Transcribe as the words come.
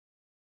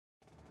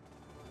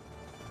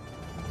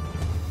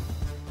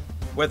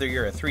Whether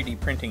you're a 3D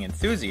printing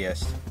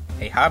enthusiast,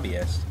 a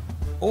hobbyist,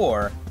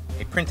 or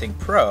a printing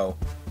pro,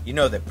 you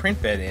know that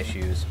print bed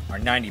issues are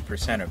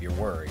 90% of your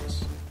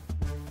worries.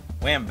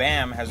 Wham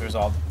Bam has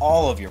resolved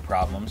all of your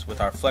problems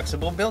with our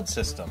flexible build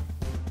system.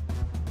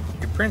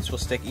 Your prints will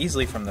stick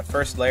easily from the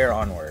first layer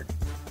onward.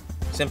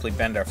 Simply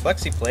bend our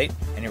Flexi Plate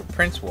and your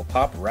prints will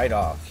pop right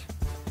off.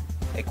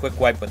 A quick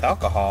wipe with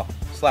alcohol,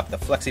 slap the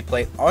Flexi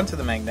Plate onto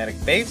the magnetic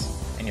base,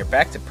 and you're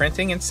back to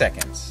printing in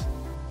seconds.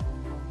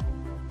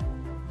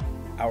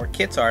 Our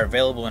kits are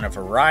available in a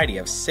variety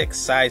of 6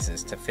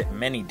 sizes to fit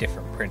many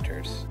different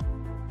printers.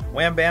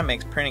 Wham Bam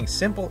makes printing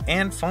simple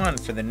and fun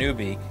for the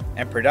newbie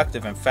and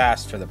productive and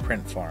fast for the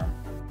print farm.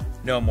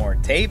 No more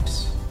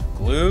tapes,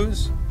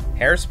 glues,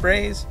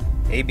 hairsprays,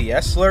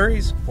 ABS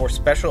slurries, or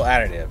special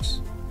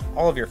additives.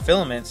 All of your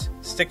filaments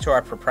stick to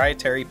our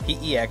proprietary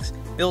PEX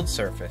build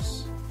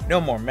surface. No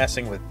more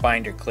messing with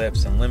binder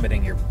clips and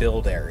limiting your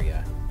build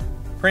area.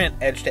 Print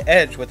edge to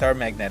edge with our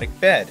magnetic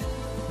bed.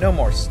 No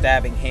more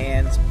stabbing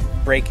hands,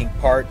 breaking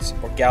parts,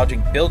 or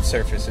gouging build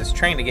surfaces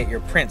trying to get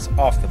your prints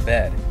off the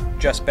bed.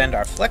 Just bend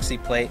our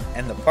Flexi Plate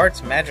and the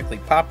parts magically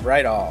pop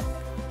right off.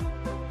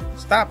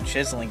 Stop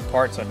chiseling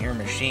parts on your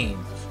machine,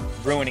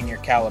 ruining your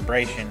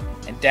calibration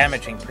and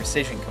damaging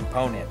precision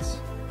components.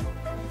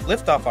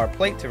 Lift off our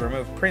plate to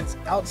remove prints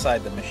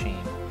outside the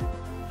machine.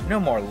 No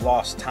more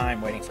lost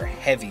time waiting for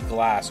heavy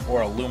glass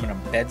or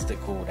aluminum beds to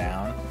cool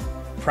down,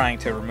 trying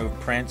to remove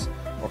prints,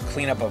 or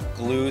cleanup of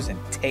glues and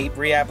tape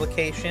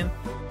reapplication.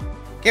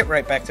 Get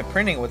right back to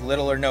printing with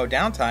little or no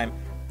downtime.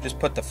 Just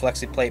put the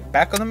Flexi Plate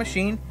back on the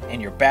machine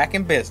and you're back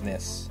in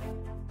business.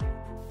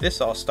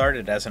 This all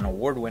started as an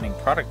award-winning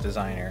product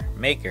designer,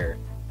 maker,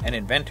 and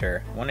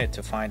inventor wanted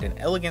to find an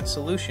elegant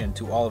solution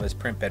to all of his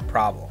print bed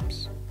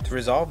problems. To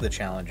resolve the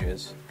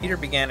challenges, Peter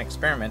began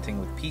experimenting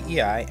with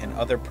PEI and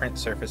other print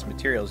surface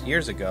materials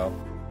years ago.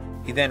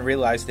 He then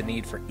realized the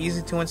need for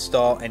easy to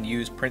install and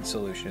use print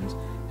solutions,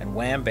 and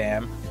Wham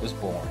Bam was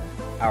born.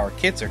 Our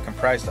kits are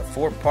comprised of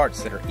 4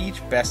 parts that are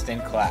each best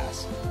in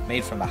class,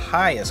 made from the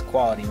highest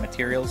quality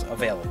materials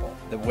available.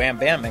 The Wham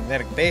Bam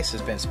magnetic base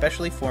has been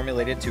specially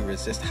formulated to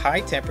resist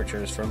high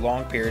temperatures for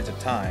long periods of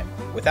time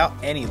without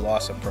any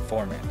loss of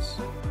performance.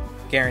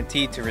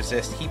 Guaranteed to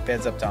resist heat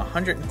beds up to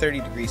 130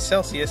 degrees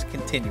Celsius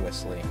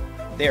continuously.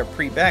 They are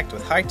pre-backed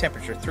with high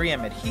temperature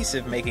 3M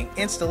adhesive, making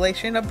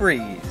installation a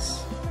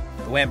breeze.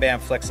 The Wham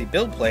Bam Flexi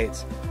build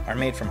plates are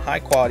made from high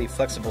quality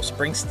flexible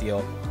spring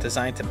steel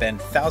designed to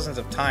bend thousands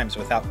of times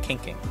without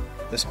kinking.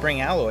 The spring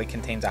alloy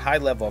contains a high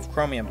level of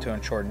chromium to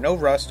ensure no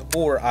rust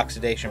or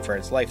oxidation for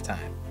its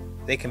lifetime.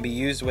 They can be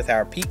used with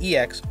our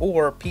PEX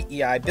or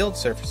PEI build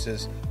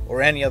surfaces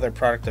or any other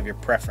product of your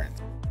preference.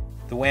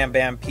 The Wham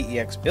Bam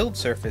PEX build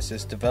surface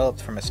is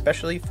developed from a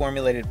specially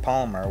formulated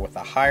polymer with a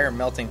higher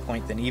melting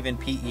point than even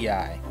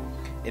PEI.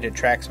 It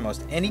attracts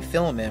most any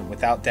filament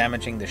without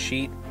damaging the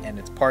sheet, and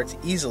its parts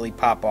easily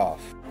pop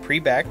off.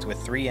 Pre-backed with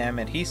 3M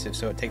adhesive,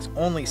 so it takes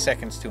only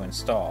seconds to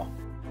install.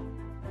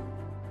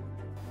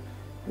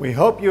 We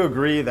hope you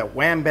agree that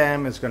Wham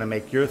Bam is going to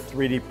make your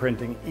 3D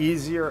printing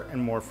easier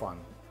and more fun.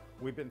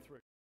 We've been through